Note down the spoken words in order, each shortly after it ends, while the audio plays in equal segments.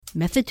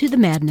Method to the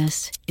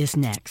Madness is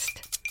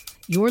next.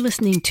 You're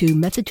listening to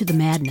Method to the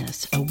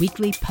Madness, a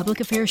weekly public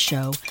affairs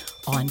show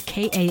on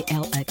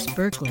KALX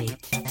Berkeley,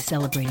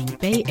 celebrating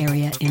Bay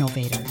Area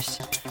innovators.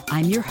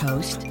 I'm your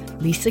host,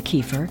 Lisa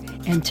Kiefer,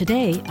 and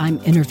today I'm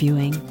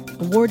interviewing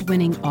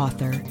award-winning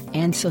author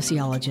and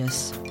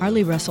sociologist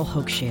Arlie Russell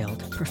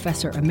Hochschild,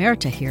 professor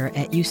emerita here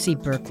at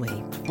UC Berkeley,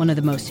 one of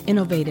the most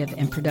innovative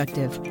and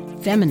productive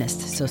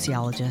feminist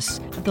sociologists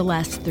of the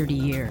last 30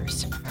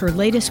 years. Her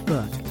latest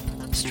book,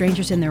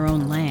 Strangers in Their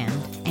Own Land,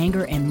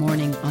 Anger and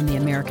Mourning on the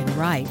American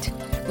Right,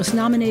 was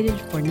nominated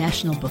for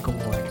National Book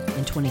Award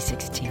in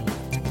 2016.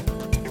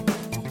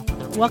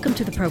 Welcome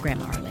to the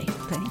program, Arlie.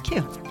 Thank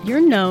you.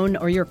 You're known,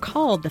 or you're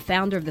called, the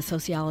founder of the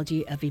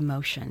sociology of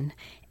emotion.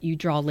 You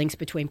draw links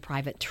between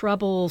private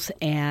troubles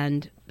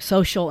and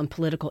social and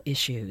political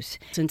issues.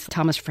 Since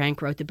Thomas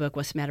Frank wrote the book,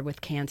 What's the Matter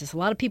with Kansas, a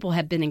lot of people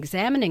have been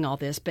examining all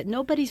this, but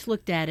nobody's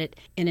looked at it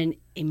in an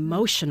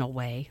emotional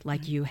way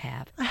like you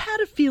have. I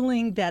had a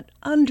feeling that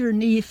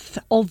underneath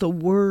all the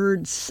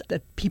words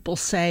that people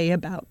say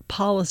about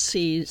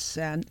policies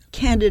and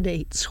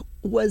candidates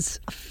was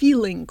a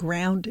feeling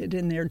grounded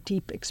in their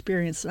deep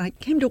experience. And I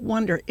came to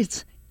wonder,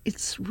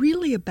 it's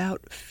really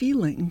about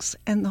feelings,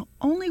 and the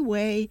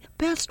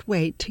best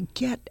way to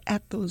get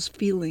at those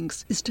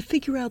feelings is to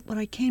figure out what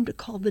I came to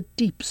call the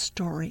deep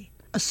story.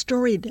 A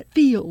story that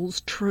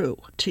feels true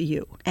to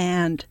you.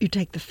 And you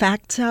take the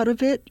facts out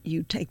of it,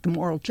 you take the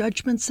moral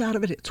judgments out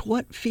of it, it's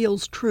what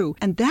feels true.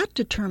 And that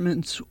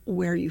determines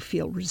where you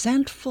feel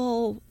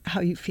resentful,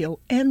 how you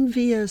feel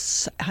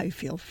envious, how you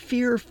feel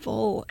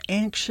fearful,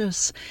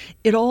 anxious.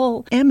 It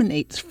all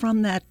emanates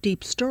from that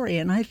deep story.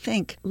 And I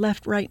think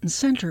left, right, and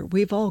center,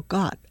 we've all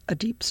got a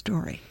deep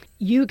story.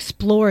 You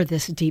explore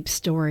this deep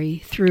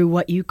story through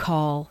what you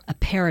call a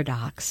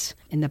paradox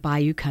in the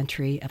Bayou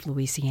country of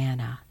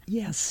Louisiana.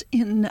 Yes.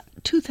 In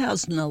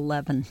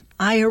 2011,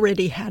 I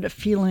already had a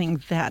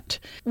feeling that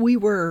we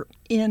were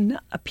in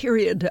a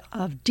period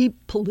of deep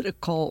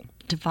political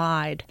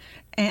divide,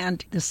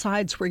 and the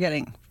sides were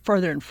getting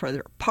further and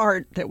further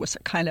apart. There was a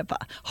kind of a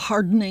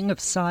hardening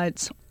of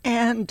sides,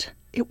 and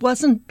it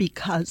wasn't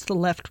because the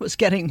left was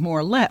getting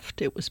more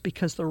left. It was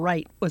because the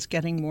right was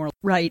getting more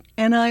right.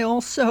 And I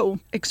also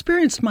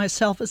experienced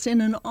myself as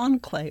in an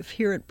enclave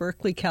here at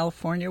Berkeley,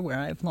 California, where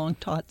I've long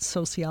taught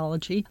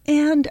sociology.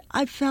 And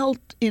I felt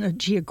in a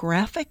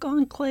geographic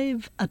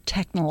enclave, a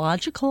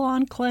technological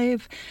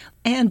enclave,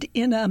 and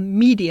in a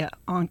media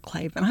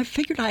enclave. And I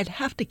figured I'd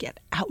have to get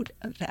out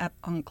of that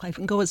enclave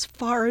and go as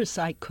far as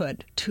I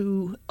could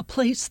to a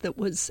place that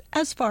was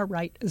as far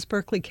right as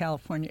Berkeley,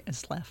 California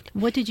is left.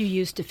 What did you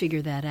use to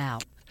figure that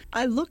out?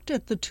 I looked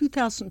at the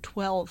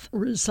 2012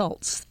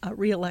 results, a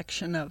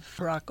re-election of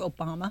Barack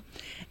Obama,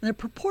 and the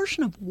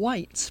proportion of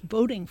whites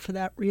voting for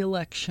that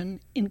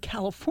re-election in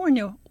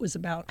California was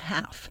about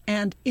half.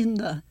 And in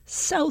the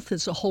South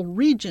as a whole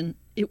region,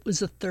 it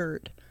was a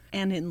third.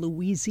 And in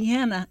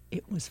Louisiana,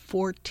 it was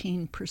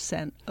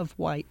 14% of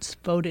whites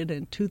voted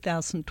in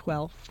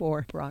 2012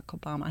 for Barack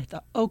Obama. I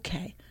thought,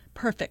 okay,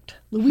 perfect.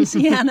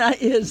 Louisiana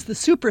is the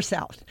super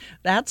South.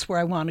 That's where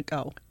I want to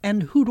go.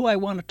 And who do I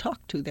want to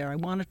talk to there? I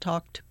want to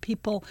talk to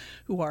people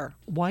who are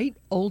white,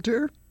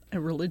 older,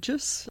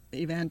 religious,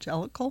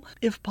 evangelical,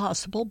 if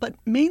possible. But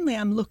mainly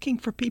I'm looking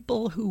for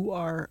people who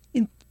are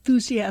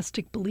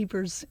enthusiastic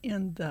believers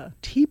in the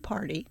Tea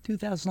Party,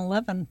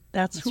 2011.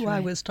 That's who right. I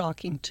was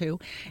talking to.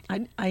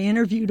 I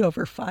interviewed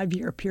over a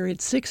 5-year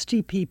period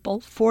 60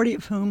 people, 40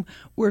 of whom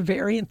were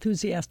very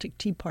enthusiastic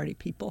Tea Party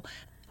people,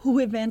 who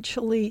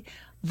eventually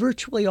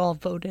virtually all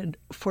voted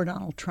for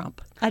Donald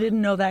Trump. I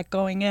didn't know that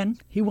going in.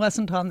 He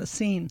wasn't on the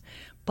scene.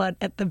 But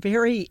at the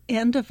very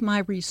end of my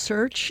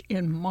research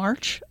in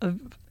March of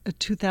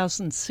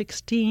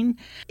 2016,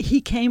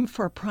 he came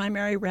for a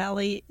primary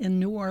rally in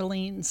New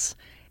Orleans.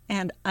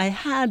 And I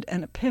had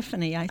an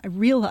epiphany. I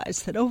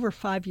realized that over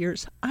 5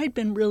 years, I'd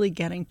been really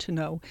getting to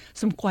know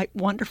some quite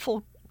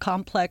wonderful,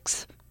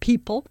 complex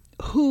people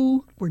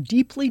who were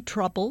deeply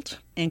troubled,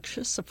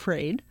 anxious,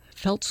 afraid,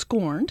 felt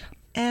scorned,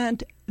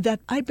 and that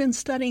I'd been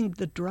studying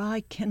the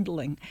dry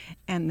kindling,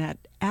 and that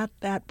at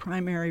that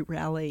primary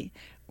rally,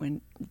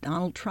 when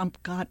Donald Trump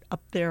got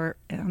up there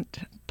and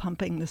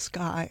pumping the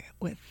sky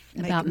with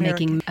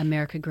making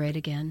America great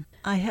again,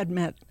 I had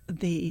met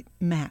the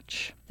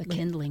match. The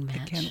kindling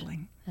match. The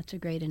kindling. That's a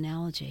great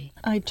analogy.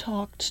 I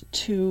talked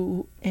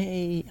to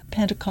a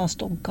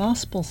Pentecostal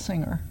gospel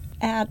singer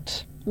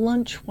at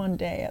lunch one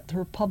day at the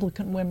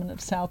Republican Women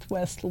of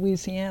Southwest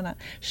Louisiana.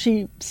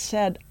 She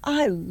said,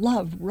 I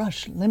love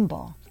Rush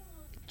Limbaugh.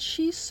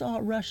 She saw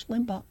Rush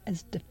Limbaugh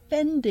as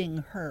defending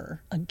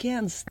her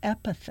against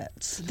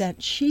epithets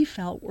that she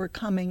felt were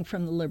coming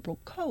from the liberal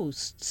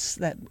coasts,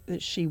 that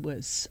she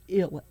was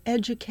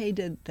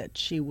ill-educated, that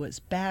she was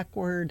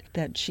backward,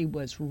 that she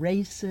was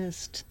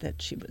racist,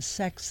 that she was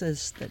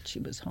sexist, that she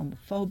was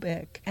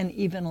homophobic, and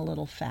even a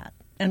little fat,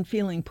 and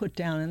feeling put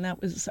down. And that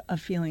was a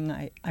feeling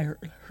I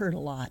heard a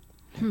lot.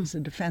 It was a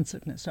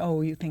defensive.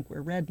 Oh, you think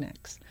we're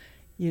rednecks.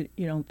 You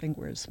don't think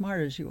we're as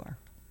smart as you are.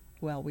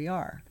 well, we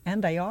are.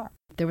 And they are.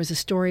 There was a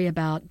story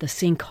about the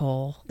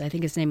sinkhole. I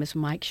think his name is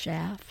Mike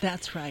Schaff.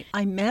 That's right.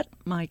 I met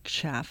Mike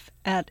Schaff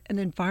at an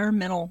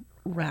environmental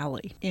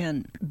rally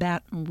in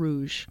Baton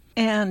Rouge,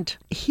 and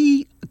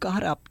he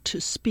got up to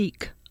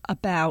speak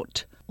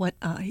about what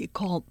he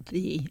called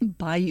the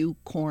Bayou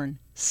Corn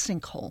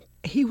sinkhole.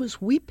 He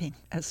was weeping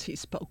as he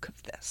spoke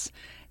of this.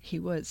 He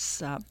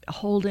was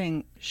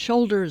holding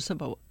shoulders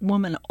of a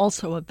woman,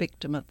 also a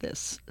victim of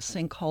this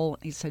sinkhole.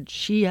 He said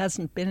she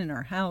hasn't been in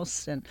her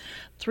house in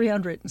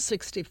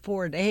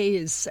 364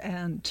 days,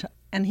 and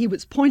he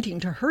was pointing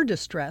to her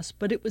distress,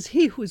 but it was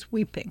he who was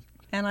weeping.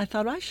 And I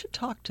thought, I should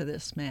talk to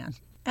this man.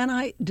 And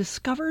I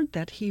discovered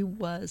that he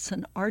was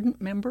an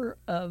ardent member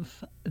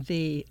of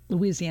the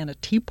Louisiana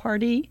Tea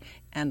Party,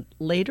 and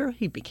later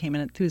he became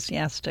an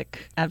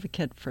enthusiastic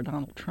advocate for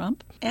Donald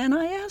Trump. And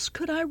I asked,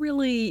 could I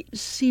really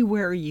see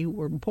where you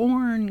were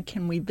born?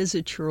 Can we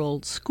visit your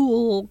old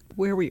school?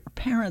 Where were your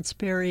parents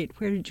buried?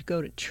 Where did you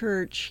go to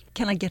church?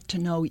 Can I get to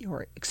know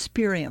your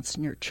experience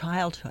in your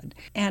childhood?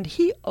 And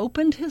he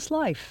opened his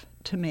life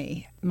to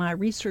me. My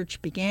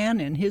research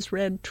began in his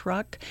red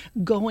truck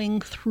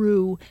going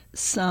through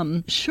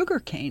some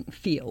sugarcane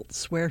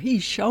fields where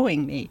he's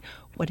showing me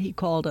what he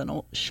called an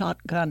old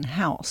shotgun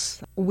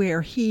house,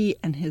 where he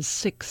and his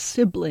 6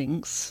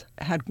 siblings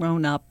had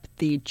grown up,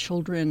 the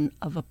children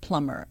of a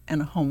plumber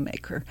and a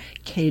homemaker,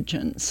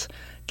 Cajuns,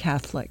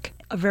 Catholic.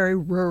 A very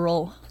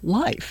rural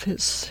life.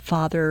 His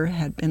father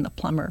had been the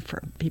plumber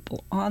for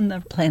people on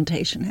the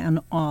plantation and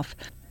off.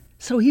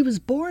 So he was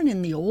born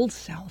in the Old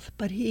South,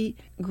 but he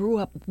grew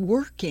up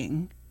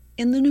working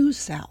in the New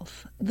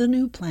South, the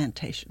new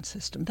plantation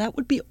system. That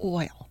would be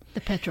oil. The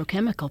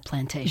petrochemical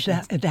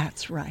plantations.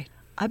 That's right.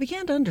 I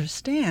began to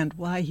understand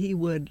why he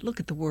would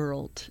look at the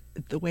world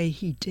the way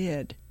he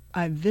did.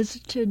 I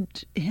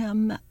visited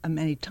him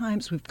many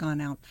times. We've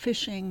gone out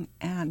fishing,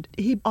 and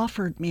he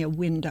offered me a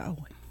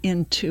window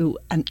into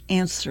an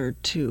answer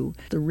to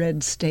the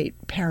red state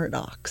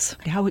paradox.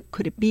 How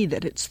could it be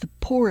that it's the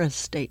poorest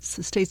states,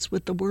 the states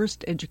with the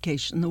worst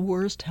education, the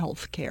worst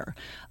health care,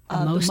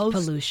 the most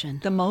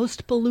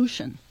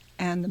pollution,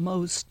 and the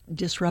most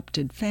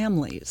disrupted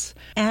families,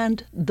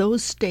 and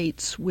those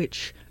states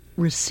which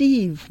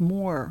receive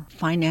more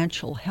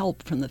financial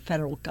help from the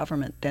federal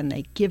government than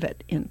they give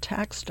it in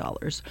tax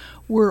dollars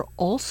were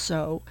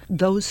also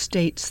those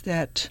states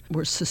that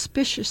were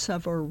suspicious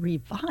of or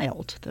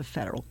reviled the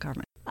federal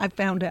government. I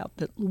found out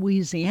that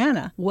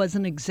Louisiana was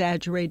an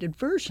exaggerated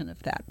version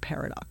of that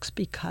paradox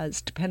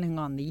because depending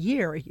on the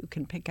year, you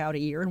can pick out a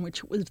year in which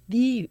it was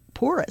the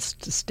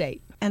poorest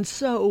state. And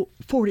so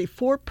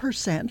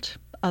 44%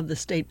 of the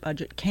state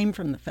budget came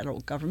from the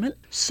federal government.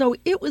 So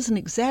it was an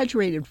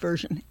exaggerated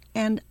version.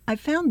 And I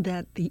found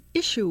that the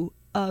issue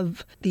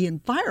of the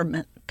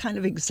environment kind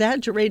of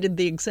exaggerated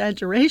the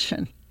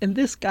exaggeration. And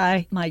this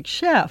guy, Mike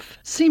Schaff,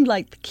 seemed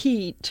like the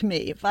key to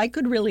me. If I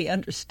could really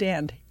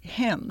understand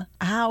him,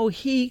 how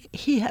he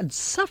had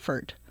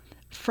suffered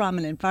from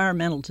an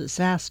environmental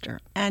disaster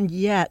and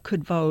yet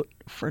could vote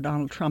for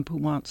Donald Trump, who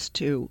wants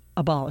to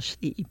abolish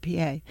the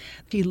EPA.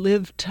 He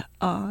lived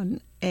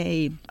on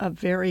a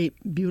very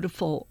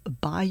beautiful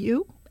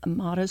bayou, a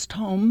modest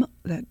home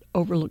that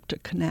overlooked a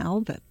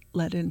canal that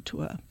led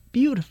into a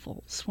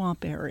beautiful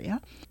swamp area.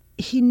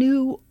 He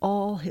knew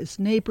all his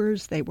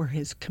neighbors. They were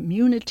his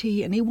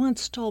community. And he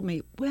once told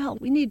me, well,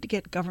 we need to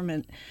get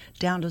government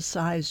down to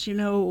size,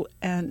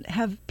 and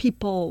have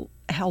people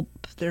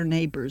help their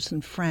neighbors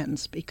and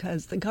friends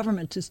because the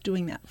government is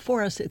doing that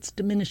for us. It's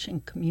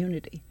diminishing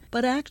community.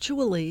 But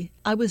actually,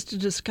 I was to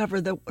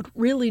discover that what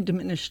really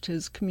diminished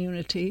his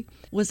community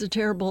was a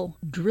terrible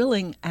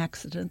drilling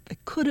accident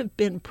that could have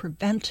been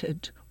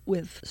prevented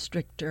with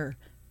stricter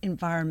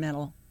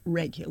environmental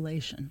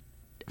regulation.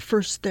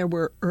 First, there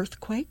were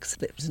earthquakes.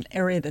 It was an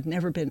area that had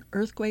never been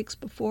earthquakes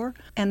before.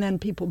 And then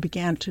people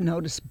began to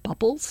notice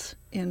bubbles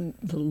in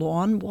the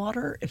lawn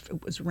water if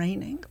it was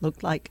raining. It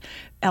looked like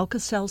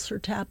Alka-Seltzer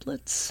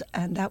tablets,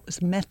 and that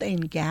was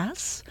methane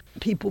gas.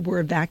 People were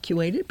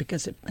evacuated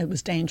because it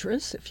was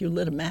dangerous. If you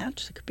lit a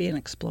match, it could be an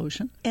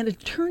explosion. And it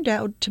turned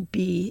out to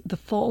be the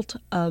fault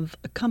of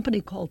a company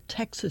called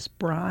Texas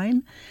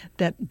Brine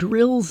that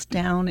drills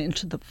down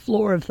into the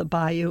floor of the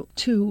bayou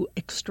to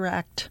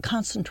extract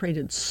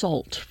concentrated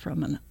salt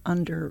from an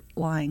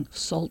underlying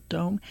salt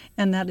dome,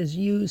 and that is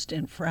used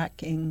in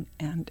fracking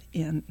and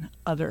in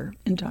other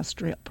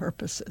industrial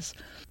purposes.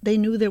 They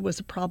knew there was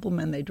a problem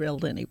and they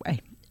drilled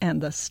anyway,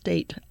 and the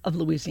state of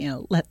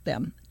Louisiana let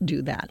them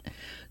do that.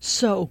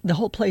 So the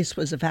whole place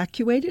was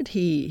evacuated.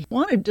 He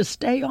wanted to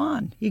stay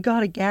on. He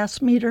got a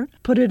gas meter,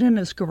 put it in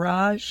his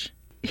garage,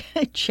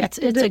 checked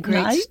it at night. It's a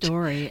great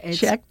story.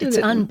 It's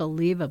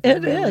unbelievable.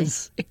 It really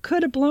is. It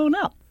could have blown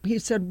up. He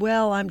said,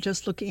 well, I'm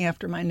just looking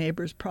after my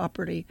neighbor's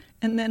property.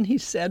 And then he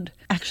said,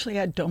 actually,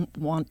 I don't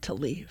want to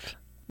leave.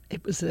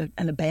 It was an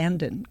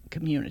abandoned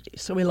community.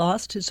 So he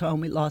lost his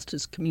home, he lost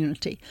his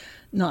community,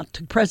 not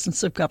to the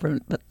presence of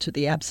government, but to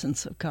the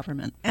absence of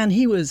government. And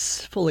he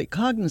was fully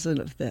cognizant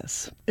of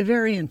this. A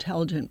very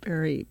intelligent,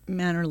 very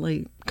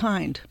mannerly,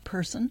 kind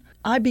person.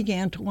 I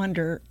began to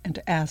wonder and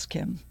to ask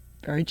him,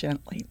 very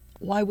gently,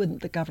 why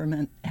wouldn't the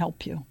government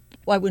help you?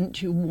 Why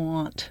wouldn't you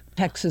want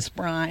Texas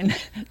brine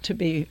to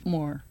be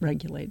more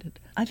regulated?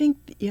 I think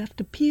you have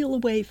to peel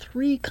away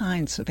three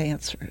kinds of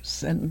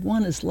answers, and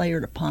one is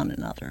layered upon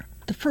another.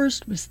 The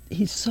first was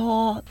he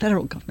saw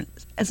federal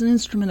government as an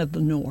instrument of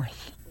the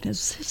North. There's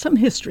some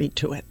history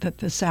to it that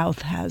the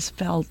South has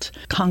felt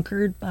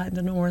conquered by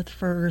the North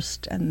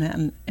first, and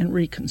then in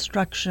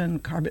Reconstruction,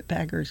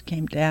 carpetbaggers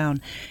came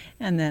down,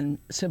 and then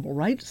civil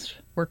rights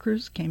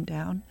workers came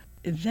down.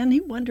 Then he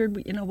wondered,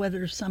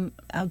 whether some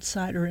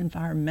outsider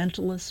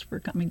environmentalists were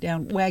coming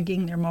down,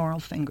 wagging their moral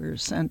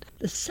fingers. And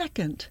the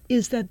second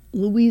is that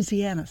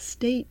Louisiana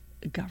state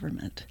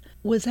government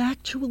was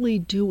actually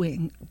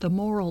doing the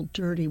moral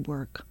dirty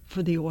work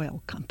for the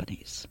oil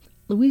companies.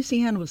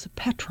 Louisiana was a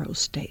petro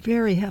state,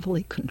 very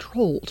heavily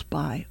controlled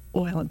by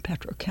oil and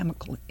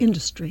petrochemical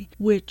industry,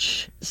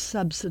 which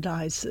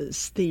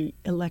subsidizes the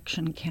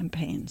election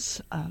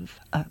campaigns of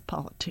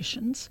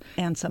politicians.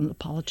 And some of the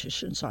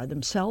politicians are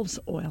themselves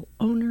oil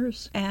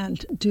owners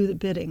and do the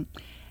bidding.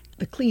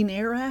 The Clean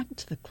Air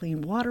Act, the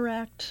Clean Water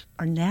Act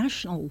are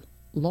national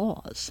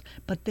laws,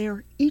 but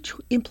they're each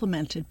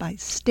implemented by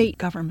state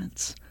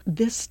governments.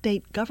 This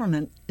state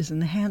government is in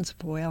the hands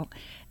of oil.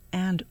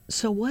 And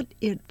so what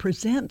it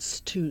presents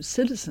to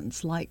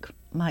citizens like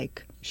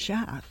Mike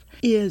Schaaf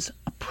is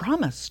a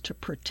promise to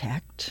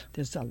protect.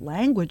 There's a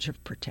language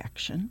of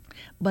protection,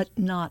 but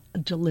not a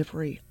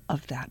delivery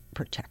of that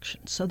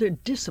protection. So they're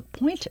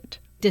disappointed.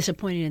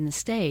 Disappointed in the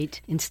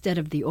state instead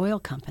of the oil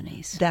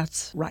companies.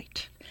 That's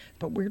right.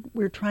 But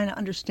we're trying to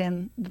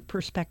understand the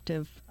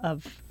perspective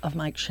of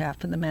Mike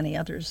Schaaf and the many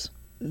others.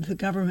 The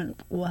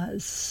government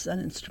was an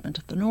instrument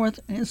of the North,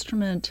 an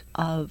instrument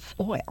of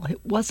oil.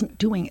 It wasn't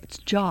doing its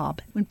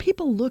job. When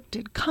people looked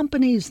at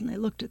companies and they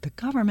looked at the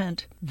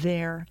government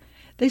there,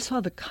 they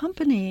saw the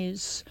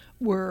companies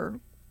were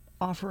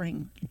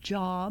offering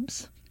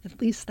jobs. At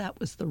least that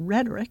was the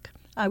rhetoric.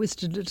 I was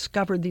to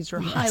discover these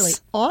are highly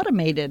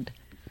automated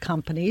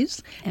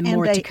companies. And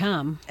more to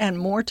come. And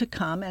more to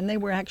come. And they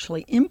were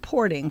actually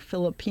importing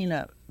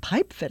Filipina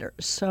pipe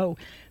fitters. So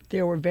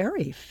there were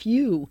very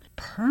few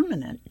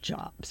permanent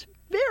jobs,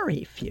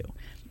 very few.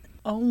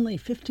 Only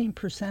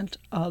 15%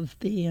 of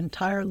the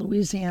entire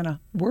Louisiana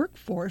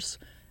workforce.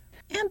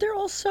 And they're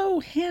also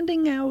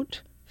handing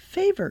out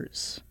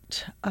favors.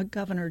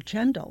 Governor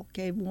Jindal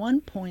gave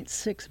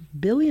 $1.6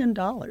 billion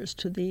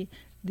to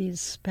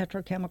these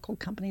petrochemical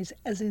companies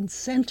as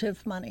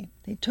incentive money.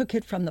 They took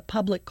it from the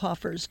public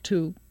coffers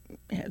to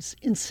as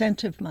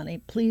incentive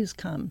money. Please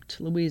come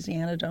to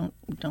Louisiana.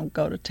 Don't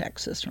go to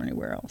Texas or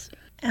anywhere else.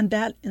 And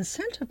that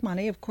incentive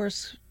money, of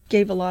course,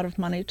 gave a lot of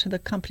money to the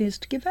companies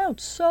to give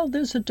out. So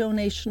there's a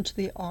donation to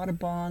the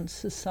Audubon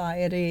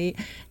Society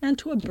and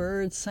to a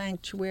bird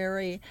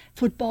sanctuary,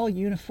 football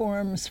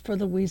uniforms for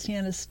the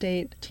Louisiana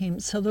State team.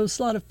 So there was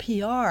a lot of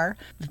PR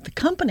that the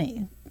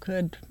company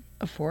could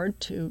afford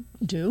to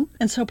do.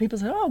 And so people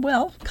said, oh,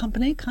 well,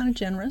 company, kind of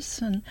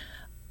generous.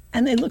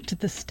 And they looked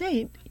at the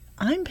state.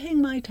 I'm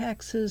paying my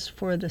taxes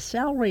for the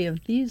salary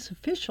of these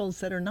officials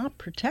that are not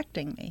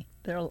protecting me.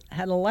 They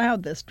had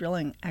allowed this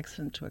drilling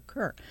accident to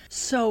occur.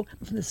 So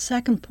the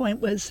second point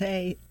was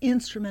a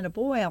instrument of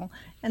oil,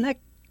 and that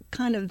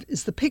kind of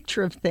is the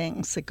picture of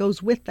things that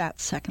goes with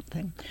that second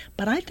thing.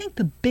 But I think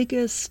the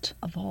biggest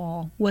of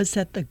all was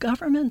that the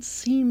government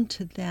seemed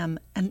to them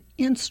an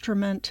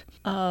instrument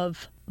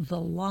of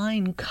the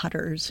line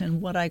cutters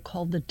in what I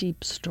call the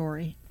deep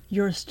story.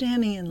 You're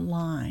standing in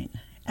line,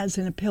 as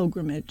in a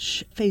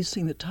pilgrimage,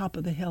 facing the top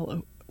of the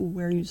hill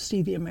where you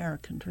see the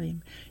American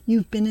dream.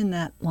 You've been in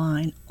that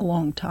line a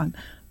long time.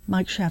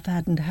 Mike Schaaf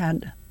hadn't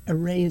had a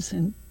raise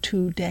in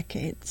 2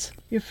 decades.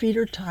 Your feet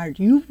are tired.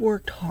 You've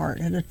worked hard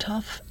at a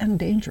tough and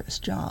dangerous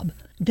job.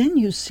 Then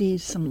you see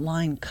some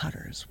line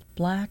cutters,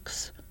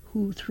 blacks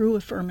who, through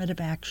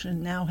affirmative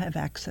action, now have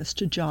access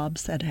to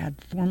jobs that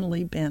had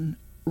formerly been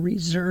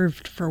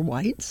reserved for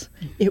whites.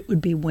 It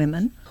would be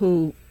women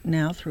who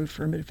now, through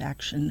affirmative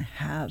action,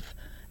 have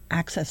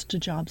access to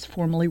jobs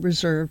formerly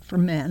reserved for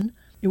men.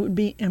 It would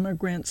be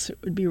immigrants. It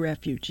would be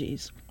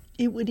refugees.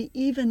 It would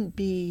even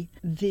be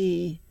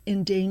the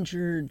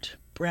endangered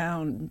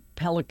brown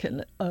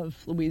pelican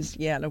of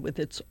Louisiana with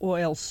its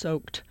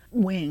oil-soaked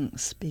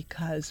wings,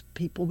 because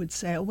people would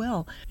say, oh,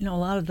 well, a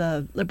lot of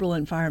the liberal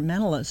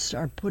environmentalists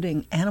are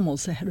putting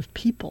animals ahead of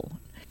people.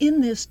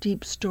 In this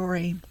deep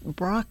story,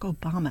 Barack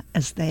Obama,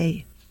 as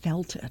they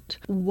felt it,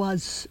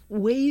 was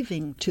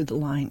waving to the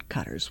line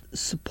cutters,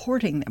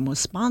 supporting them,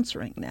 was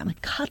sponsoring them,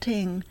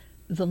 cutting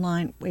the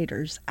line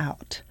waiters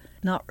out,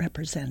 not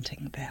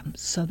representing them.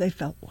 So they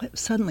felt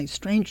suddenly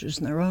strangers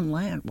in their own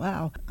land.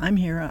 Wow, I'm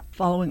here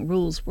following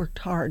rules, worked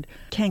hard,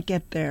 can't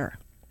get there.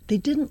 They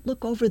didn't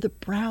look over the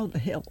brow of the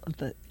hill of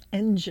the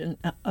engine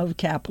of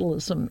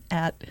capitalism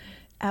at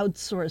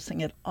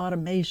outsourcing, at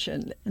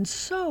automation. And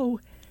so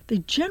they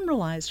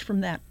generalized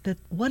from that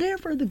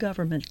whatever the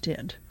government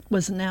did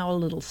was now a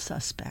little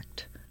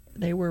suspect.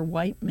 They were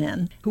white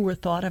men who were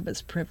thought of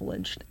as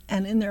privileged.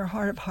 And in their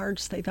heart of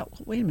hearts, they thought,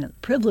 well, wait a minute,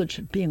 privilege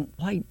of being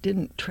white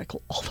didn't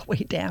trickle all the way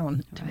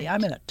down to me.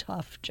 I'm in a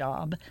tough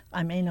job.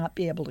 I may not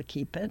be able to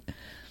keep it.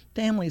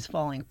 Families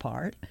falling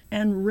apart.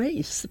 And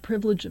race, the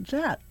privilege of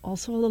that,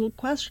 also a little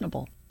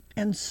questionable.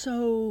 And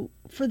so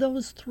for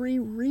those three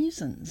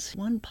reasons,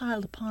 one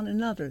piled upon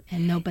another.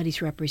 And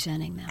nobody's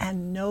representing them.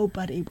 And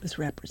nobody was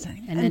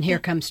representing them. And then here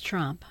comes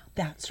Trump.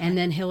 That's right. And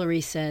then Hillary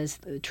says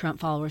the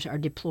Trump followers are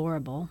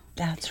deplorable.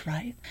 That's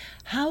right.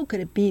 How could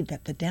it be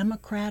that the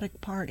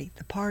Democratic Party,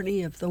 the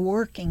party of the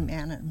working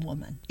man and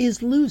woman,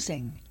 is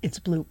losing its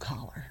blue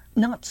collar,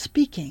 not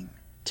speaking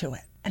to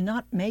it, and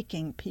not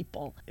making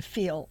people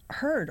feel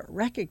heard or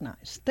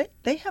recognized?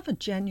 They have a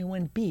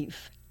genuine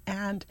beef,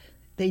 and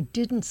they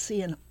didn't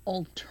see an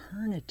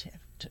alternative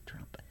to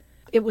Trump.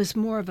 It was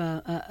more of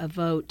a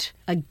vote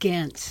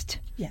against,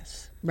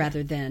 yes,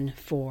 rather than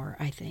for,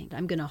 I think.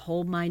 I'm going to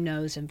hold my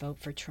nose and vote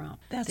for Trump.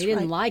 That's They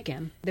didn't right. like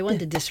him. They wanted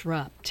to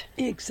disrupt.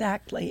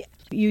 Exactly.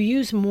 You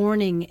use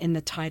mourning in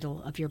the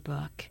title of your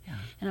book, Yeah.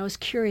 and I was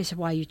curious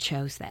why you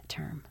chose that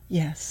term.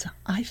 Yes,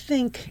 I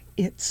think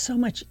it's so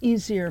much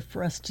easier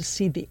for us to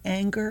see the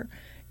anger.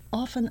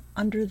 Often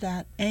under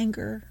that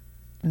anger,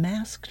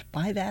 masked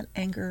by that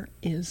anger,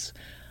 is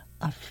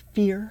a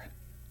fear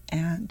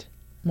and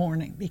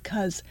mourning,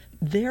 because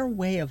their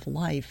way of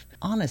life,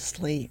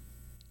 honestly,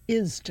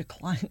 is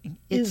declining,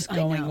 is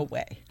going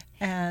away.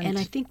 And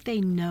I think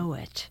they know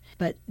it,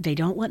 but they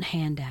don't want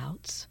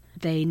handouts.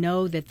 They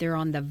know that they're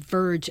on the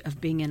verge of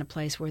being in a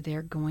place where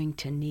they're going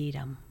to need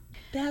them.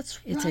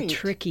 That's right. It's a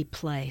tricky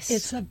place.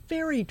 It's a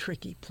very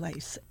tricky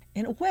place.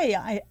 In a way,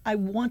 I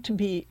want to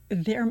be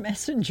their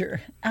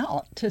messenger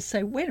out to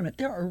say, wait a minute,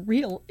 there are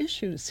real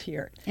issues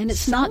here. And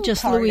it's not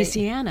just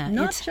Louisiana.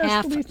 It's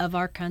half of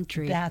our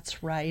country.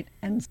 That's right.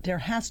 And there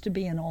has to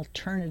be an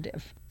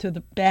alternative to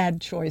the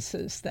bad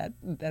choices that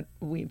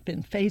we've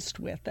been faced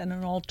with, and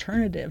an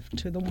alternative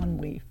to the one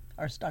we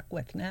are stuck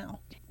with now.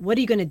 What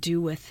are you going to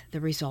do with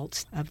the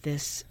results of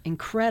this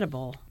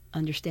incredible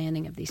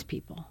understanding of these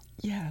people?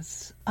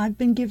 Yes, I've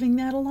been giving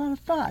that a lot of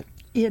thought.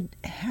 It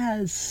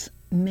has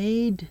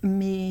made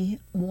me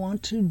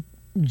want to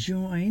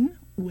join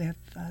with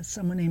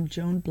someone named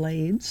Joan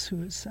Blades,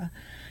 who is a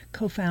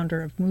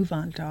co-founder of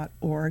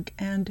MoveOn.org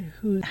and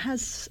who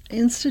has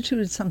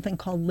instituted something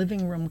called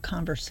Living Room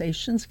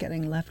Conversations,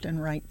 getting left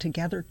and right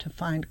together to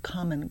find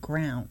common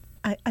ground.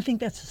 I think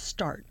that's a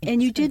start.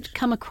 And you did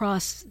come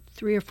across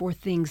 3 or 4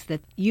 things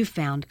that you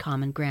found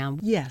common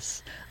ground.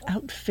 Yes.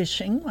 Out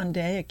fishing one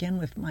day, again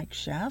with Mike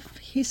Schaff,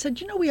 he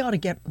said, we ought to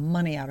get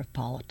money out of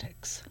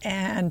politics.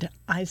 And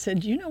I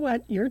said, you know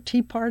what? You're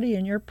Tea Party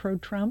and you're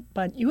pro-Trump,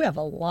 but you have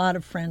a lot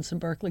of friends in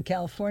Berkeley,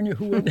 California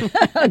who would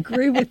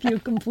agree with you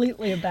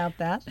completely about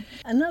that.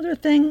 Another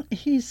thing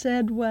he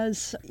said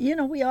was,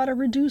 we ought to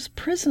reduce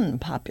prison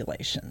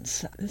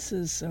populations. This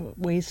is a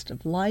waste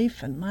of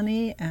life and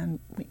money, and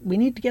we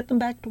need to get them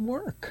back to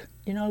work.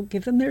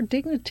 Give them their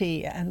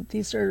dignity, and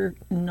these are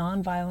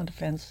nonviolent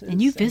offenses.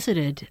 And you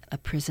visited a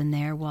prison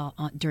there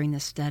during the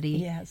study.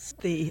 Yes,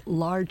 the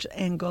large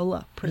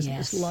Angola prison is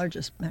Yes. the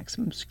largest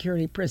maximum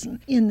security prison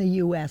in the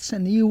U.S.,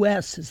 and the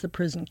U.S. is the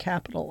prison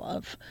capital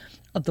of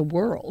the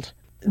world.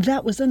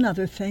 That was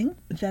another thing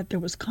that there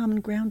was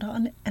common ground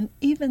on, and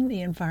even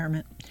the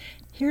environment.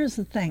 Here's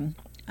the thing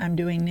I'm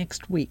doing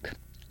next week.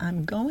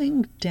 I'm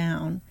going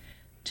down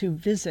to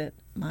visit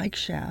Mike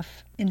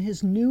Schaff in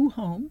his new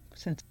home,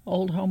 since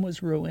old home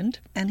was ruined,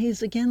 and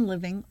he's again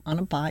living on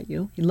a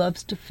bayou. He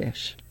loves to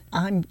fish.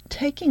 I'm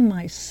taking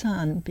my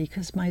son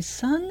because my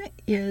son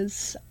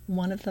is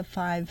one of the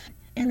 5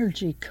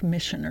 energy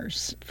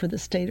commissioners for the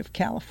state of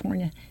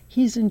California.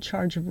 He's in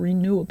charge of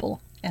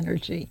renewable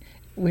energy,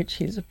 which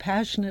he's a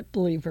passionate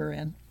believer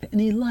in. And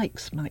he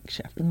likes Mike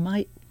Schaff, and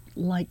Mike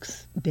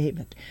likes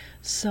David.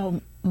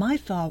 So my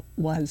thought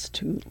was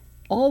to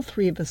all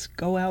 3 of us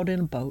go out in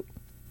a boat,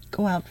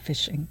 go out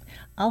fishing.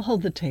 I'll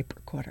hold the tape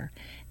recorder.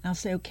 And I'll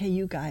say, okay,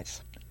 you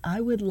guys, I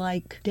would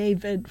like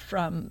David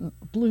from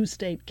Blue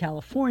State,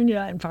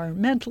 California,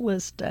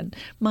 environmentalist, and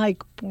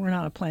Mike, born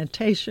on a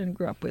plantation,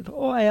 grew up with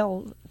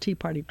oil, Tea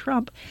Party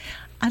Trump.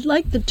 I'd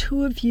like the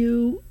 2 of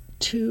you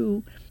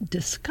to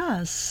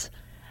discuss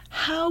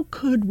how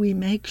could we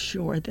make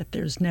sure that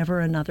there's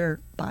never another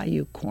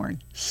Bayou Corn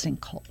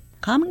sinkhole.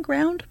 Common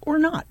ground or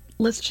not?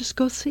 Let's just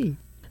go see.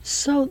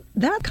 So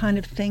that kind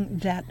of thing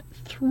that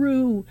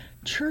through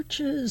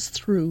churches,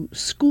 through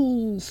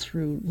schools,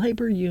 through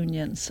labor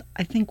unions,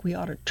 I think we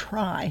ought to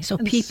try. So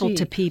and people see.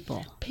 to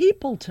people.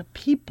 People to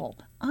people,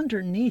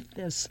 underneath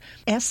this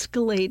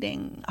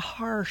escalating,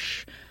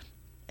 harsh,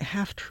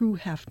 half-true,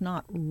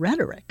 half-not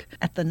rhetoric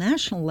at the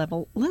national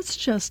level, let's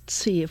just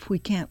see if we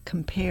can't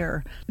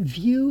compare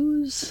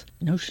views,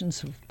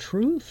 notions of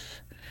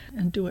truth,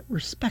 and do it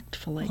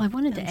respectfully. Well, I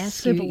wanted to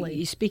ask civilly.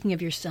 you, speaking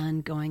of your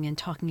son going and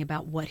talking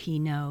about what he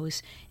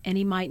knows, and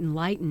he might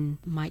enlighten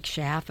Mike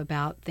Schaff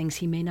about things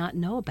he may not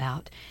know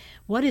about.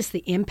 What is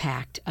the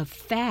impact of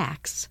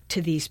facts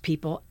to these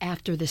people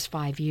after this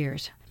 5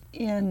 years?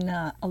 in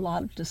a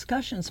lot of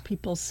discussions,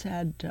 people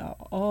said,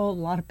 a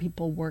lot of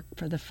people work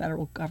for the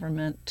federal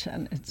government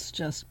and it's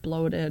just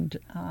bloated.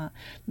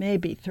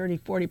 Maybe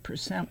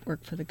 30-40%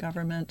 work for the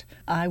government.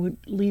 I would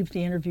leave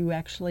the interview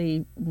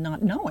actually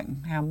not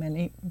knowing how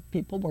many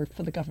people work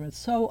for the government.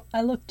 So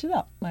I looked it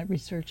up, my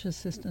research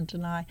assistant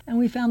and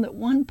we found that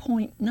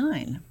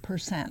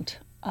 1.9%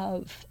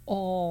 of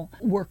all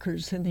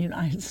workers in the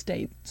United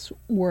States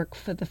work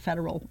for the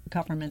federal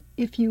government.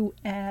 If you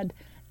add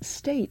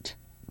state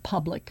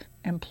public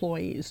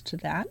employees to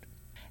that,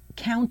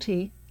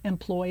 county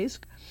employees,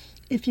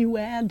 if you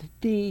add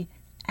the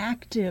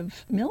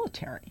active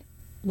military,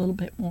 a little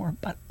bit more,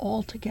 but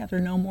altogether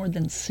no more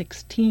than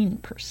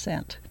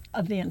 16%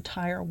 of the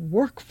entire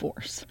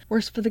workforce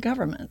works for the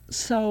government.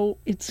 So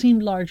it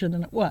seemed larger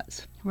than it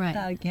was. Right.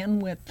 Again,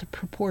 with the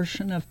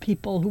proportion of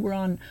people who were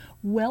on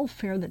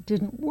welfare that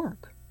didn't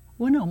work.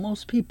 Well, no,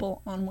 most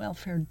people on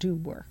welfare do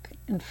work,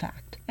 in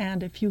fact.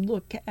 And if you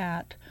look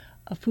at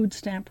food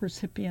stamp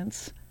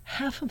recipients,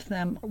 half of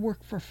them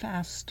work for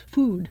fast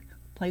food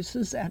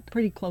places at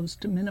pretty close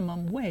to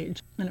minimum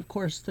wage. And of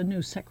course, the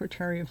new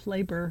Secretary of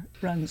Labor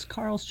runs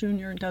Carl's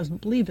Jr. and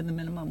doesn't believe in the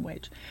minimum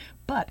wage.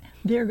 But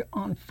they're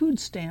on food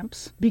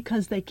stamps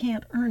because they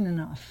can't earn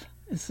enough.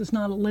 This is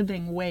not a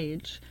living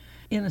wage.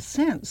 In a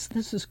sense,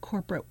 this is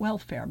corporate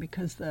welfare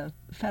because the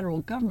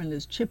federal government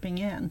is chipping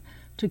in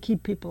to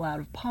keep people out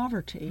of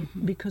poverty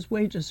because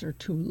wages are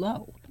too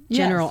low.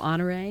 General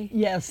Honore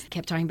Yes.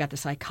 kept talking about the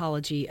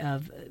psychology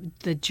of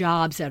the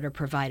jobs that are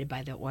provided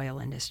by the oil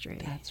industry.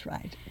 That's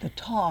right. The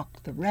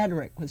talk, the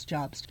rhetoric was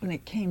jobs. When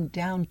it came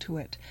down to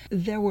it,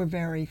 there were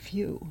very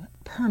few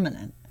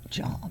permanent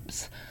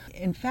jobs.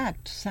 In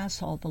fact,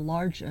 Sasol, the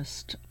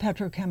largest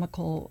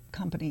petrochemical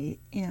company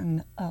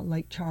in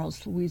Lake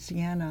Charles,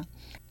 Louisiana,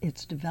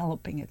 it's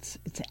developing, it's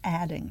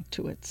adding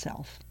to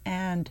itself.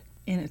 And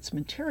in its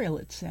material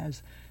it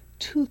says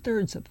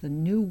 2/3 of the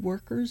new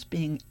workers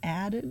being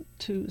added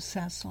to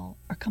Sasol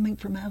are coming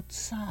from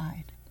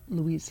outside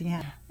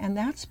Louisiana. And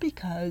that's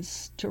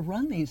because to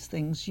run these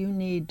things, you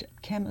need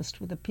a chemist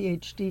with a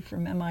PhD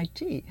from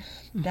MIT.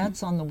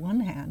 That's on the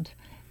one hand.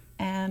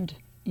 And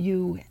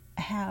you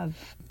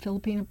have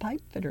Filipino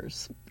pipe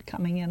fitters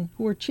coming in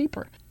who are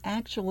cheaper.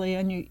 Actually,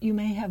 and you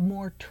may have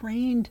more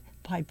trained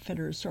pipe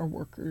fitters or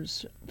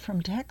workers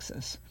from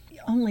Texas.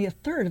 Only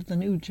 1/3 of the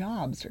new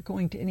jobs are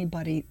going to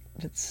anybody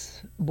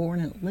that's born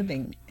and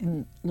living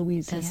in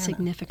Louisiana. That's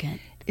significant.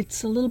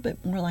 It's a little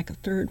bit more like a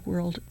third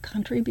world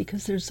country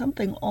because there's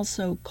something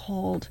also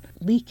called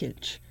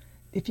leakage.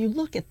 If you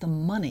look at the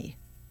money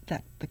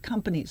that the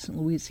companies in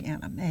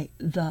Louisiana make,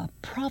 the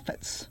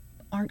profits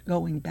aren't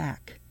going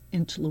back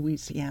into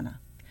Louisiana.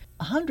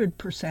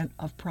 100%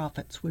 of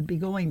profits would be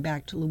going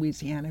back to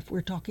Louisiana if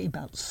we're talking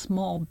about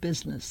small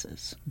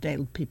businesses.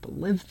 People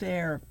live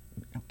there,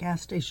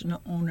 gas station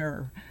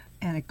owner,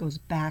 and it goes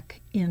back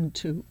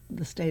into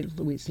the state of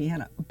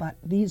Louisiana. But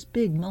these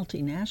big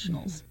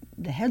multinationals,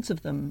 the heads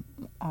of them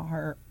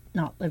are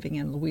not living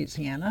in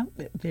Louisiana.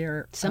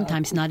 They're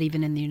sometimes not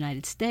even in the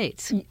United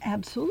States.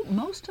 Absolutely.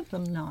 Most of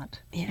them not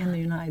in the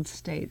United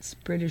States.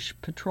 British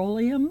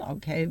Petroleum,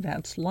 okay,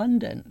 that's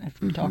London. If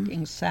we're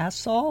talking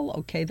Sasol,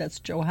 okay, that's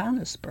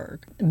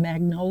Johannesburg.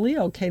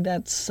 Magnolia, okay,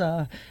 that's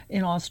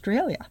in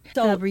Australia.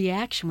 So the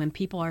reaction when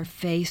people are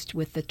faced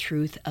with the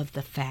truth of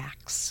the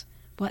facts,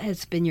 what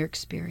has been your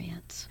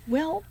experience?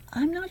 Well,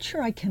 I'm not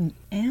sure I can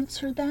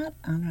answer that.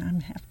 I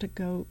have to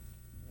go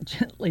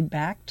gently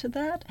back to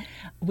that.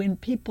 When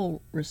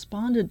people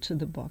responded to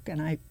the book, and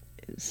I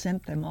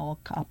sent them all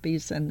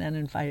copies and then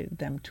invited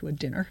them to a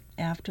dinner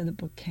after the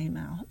book came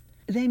out,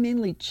 they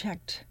mainly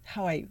checked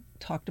how I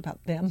talked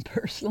about them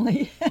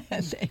personally.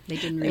 They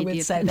didn't read would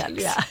the say that,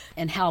 appendix.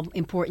 And how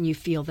important you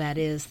feel that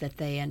is that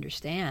they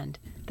understand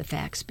the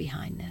facts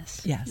behind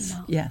this. Yes, you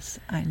know? Yes,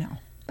 I know.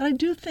 But I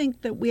do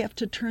think that we have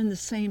to turn the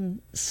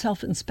same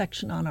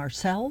self-inspection on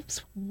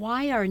ourselves.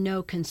 Why are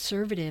no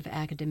conservative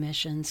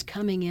academicians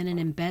coming in and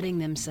embedding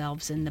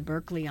themselves in the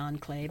Berkeley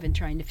enclave and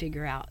trying to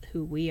figure out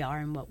who we are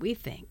and what we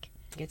think?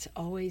 It's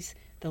always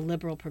the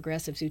liberal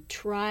progressives who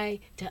try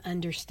to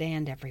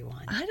understand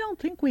everyone. I don't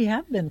think we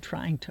have been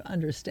trying to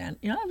understand.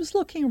 I was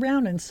looking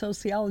around in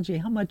sociology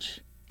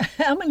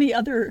how many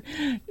other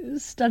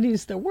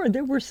studies there were.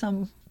 There were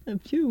a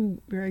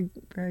few very,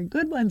 very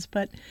good ones,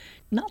 but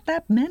not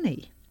that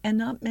many. And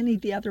not many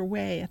the other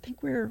way. I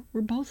think we're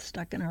both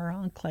stuck in our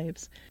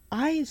enclaves.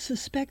 I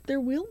suspect there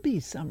will be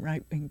some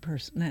right-wing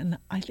person, and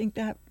I think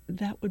that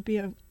would be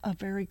a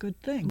very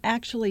good thing.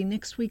 Actually,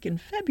 next week in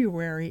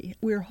February,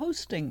 we're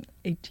hosting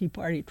a Tea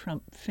Party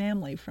Trump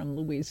family from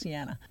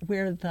Louisiana,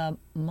 where the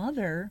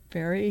mother,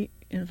 very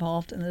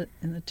involved in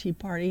the Tea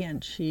Party,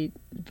 and she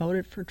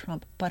voted for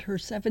Trump, but her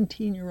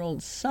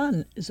 17-year-old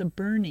son is a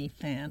Bernie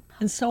fan.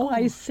 And so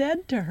I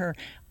said to her,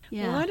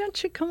 Yeah. Why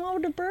don't you come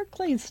over to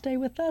Berkeley and stay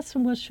with us,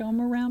 and we'll show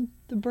them around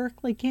the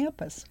Berkeley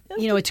campus?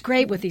 It's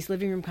great with these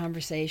living room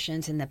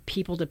conversations and the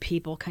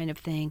people-to-people kind of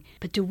thing,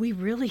 but do we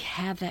really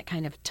have that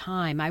kind of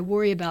time? I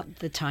worry about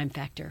the time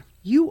factor.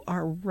 You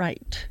are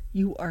right.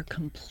 You are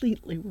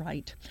completely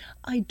right.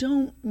 I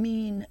don't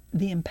mean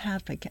the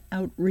empathic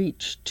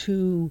outreach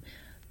to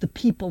the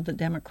people the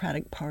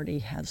Democratic Party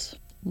has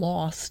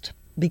lost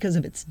because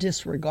of its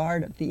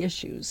disregard of the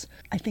issues.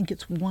 I think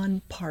it's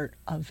one part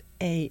of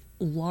a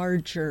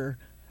larger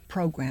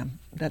program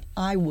that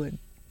I would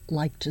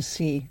like to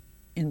see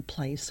in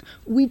place.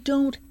 We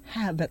don't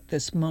have at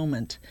this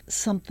moment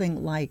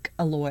something like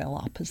a loyal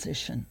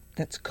opposition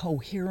that's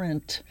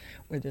coherent,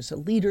 where there's a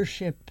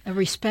leadership. A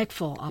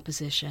respectful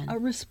opposition. A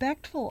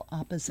respectful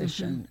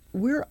opposition.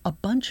 We're a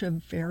bunch of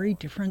very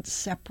different,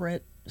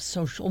 separate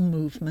social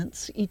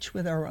movements, each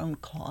with our own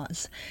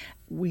cause.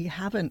 We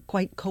haven't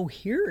quite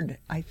cohered,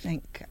 I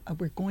think.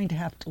 We're going to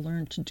have to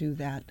learn to do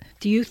that.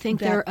 Do you think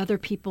there are other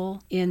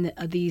people in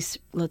these,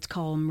 let's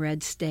call them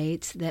red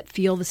states, that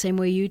feel the same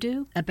way you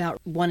do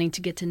about wanting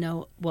to get to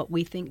know what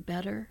we think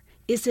better?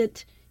 Is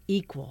it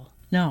equal?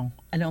 No,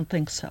 I don't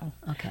think so.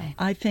 Okay.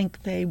 I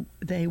think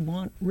they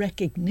want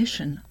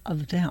recognition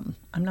of them.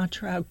 I'm not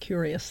sure how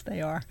curious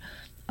they are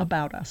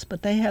about us,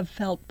 but they have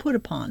felt put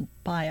upon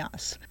by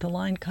us. The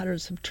line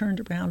cutters have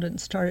turned around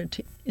and started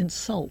to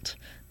insult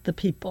the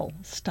people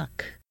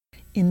stuck.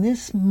 In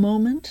this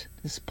moment,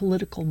 this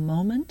political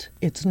moment,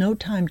 it's no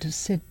time to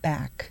sit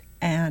back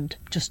and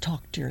just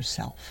talk to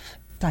yourself.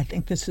 I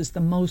think this is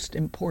the most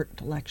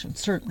important election,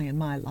 certainly in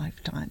my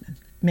lifetime, and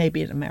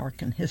maybe in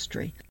American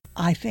history.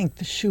 I think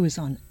the shoe is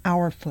on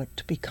our foot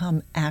to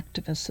become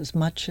activists as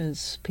much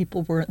as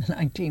people were in the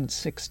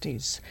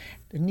 1960s.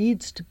 There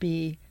needs to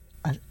be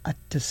a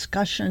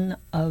discussion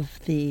of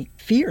the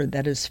fear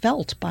that is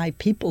felt by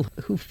people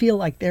who feel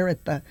like they're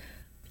at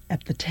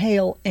the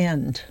tail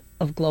end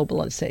of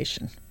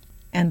globalization,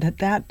 and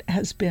that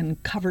has been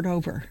covered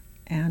over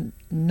and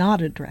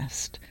not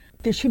addressed.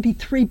 There should be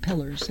three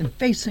pillars in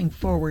facing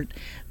forward.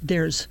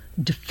 There's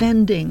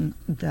defending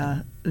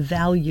the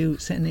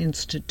values and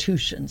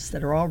institutions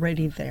that are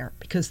already there,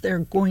 because they're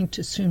going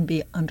to soon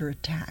be under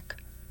attack,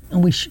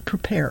 and we should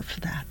prepare for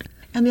that.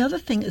 And the other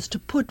thing is to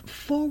put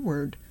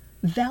forward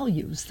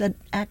values that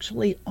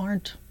actually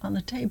aren't on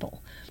the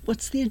table.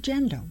 What's the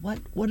agenda?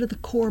 What are the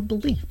core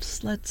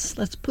beliefs? Let's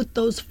put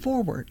those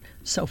forward.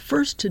 So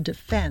first, to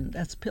defend,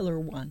 that's pillar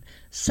one.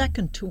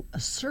 Second, to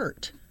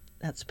assert,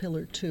 that's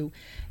pillar two.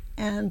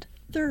 And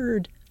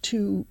third,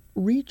 to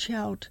reach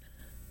out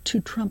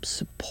to Trump's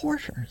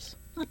supporters,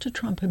 not to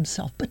Trump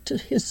himself, but to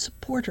his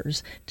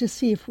supporters, to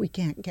see if we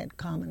can't get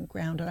common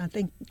ground. And I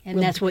think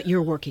that's what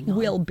you're working on.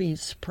 We'll be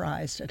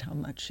surprised at how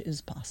much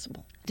is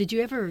possible. Did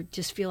you ever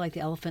just feel like the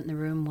elephant in the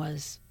room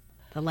was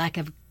the lack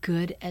of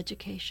good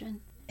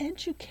education?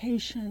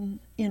 Education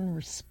in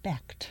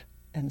respect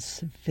and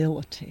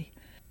civility.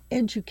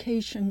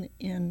 Education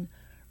in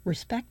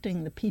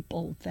respecting the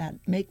people that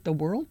make the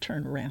world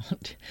turn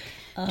around.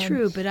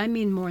 True, but I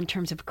mean more in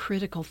terms of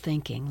critical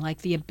thinking,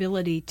 like the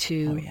ability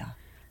to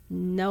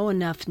know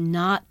enough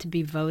not to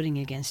be voting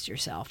against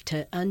yourself,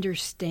 to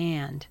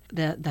understand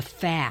the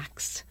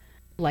facts,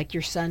 like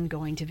your son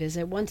going to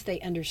visit. Once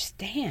they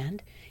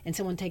understand and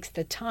someone takes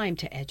the time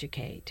to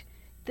educate,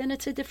 then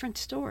it's a different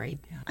story.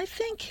 I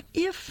think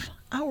if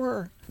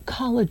our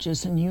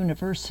colleges and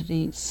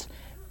universities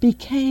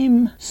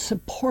became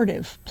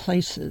supportive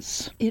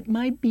places, it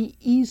might be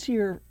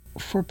easier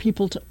for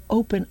people to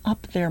open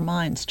up their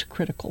minds to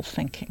critical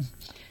thinking.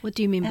 What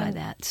do you mean by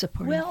that,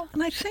 supportive? Well,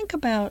 when I think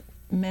about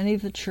many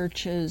of the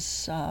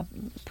churches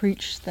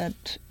preach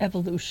that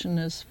evolution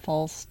is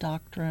false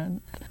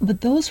doctrine,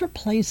 but those are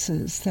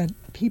places that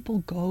people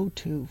go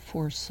to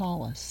for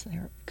solace,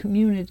 their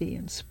community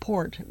and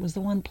support. It was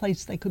the one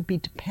place they could be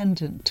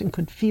dependent and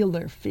could feel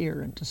their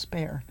fear and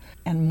despair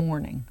and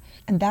mourning.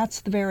 And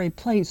that's the very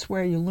place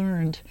where you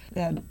learned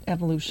that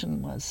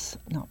evolution was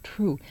not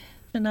true.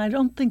 And I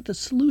don't think the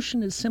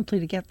solution is simply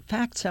to get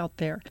facts out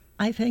there.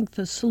 I think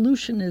the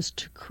solution is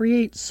to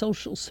create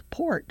social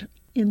support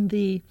in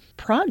the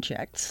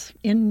projects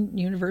in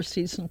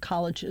universities and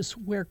colleges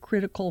where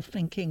critical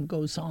thinking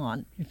goes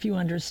on. If you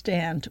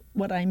understand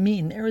what I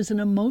mean, there is an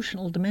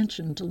emotional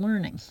dimension to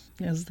learning,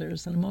 as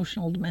there's an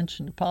emotional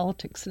dimension to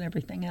politics and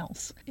everything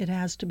else. It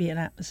has to be an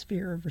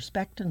atmosphere of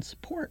respect and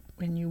support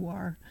when you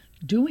are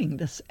doing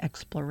this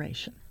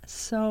exploration.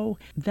 So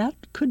that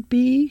could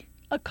be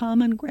a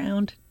common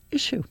ground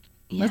issue.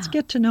 Yeah. Let's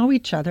get to know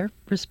each other,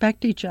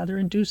 respect each other,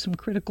 and do some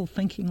critical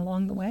thinking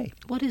along the way.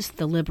 What is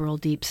the liberal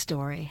deep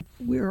story?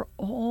 We're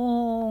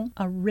all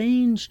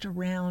arranged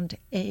around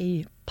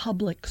a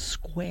public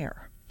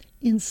square,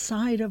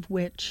 inside of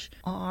which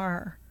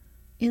are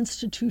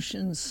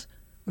institutions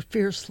we're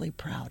fiercely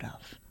proud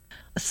of.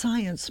 A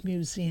science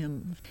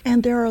museum,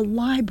 and there are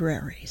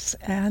libraries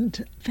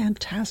and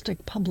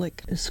fantastic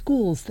public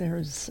schools.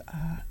 There's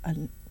a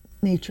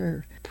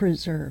nature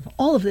preserve.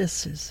 All of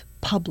this is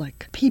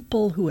public.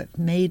 People who have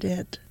made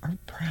it are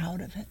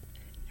proud of it,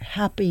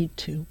 happy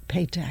to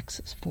pay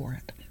taxes for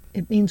it.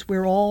 It means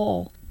we're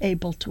all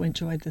able to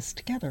enjoy this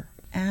together,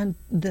 and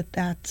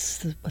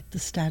that's what the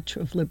Statue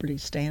of Liberty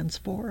stands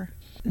for.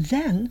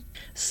 Then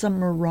some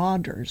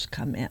marauders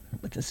come in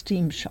with a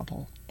steam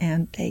shovel,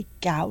 and they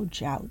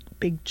gouge out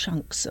big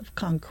chunks of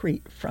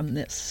concrete from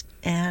this,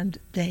 and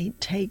they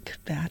take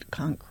that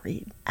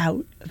concrete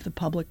out of the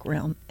public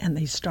realm, and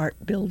they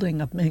start building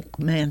a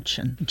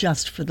mansion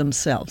just for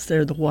themselves.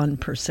 They're the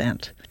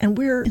 1%. And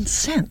we're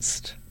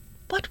incensed.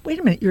 But wait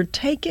a minute, you're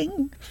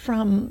taking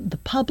from the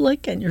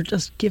public and you're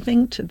just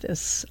giving to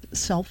this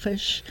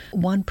selfish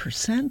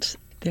 1%.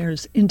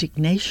 There's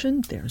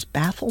indignation, there's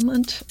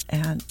bafflement,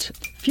 and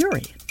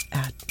fury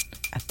at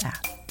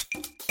that.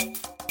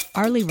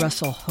 Arlie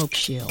Russell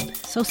Hochschild,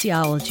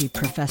 sociology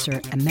professor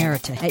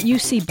emerita at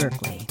UC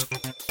Berkeley.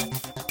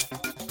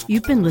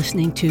 You've been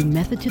listening to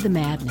Method to the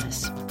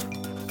Madness.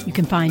 You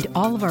can find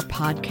all of our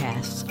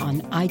podcasts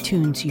on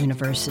iTunes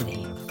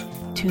University.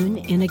 Tune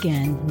in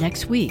again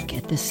next week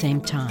at this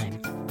same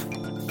time.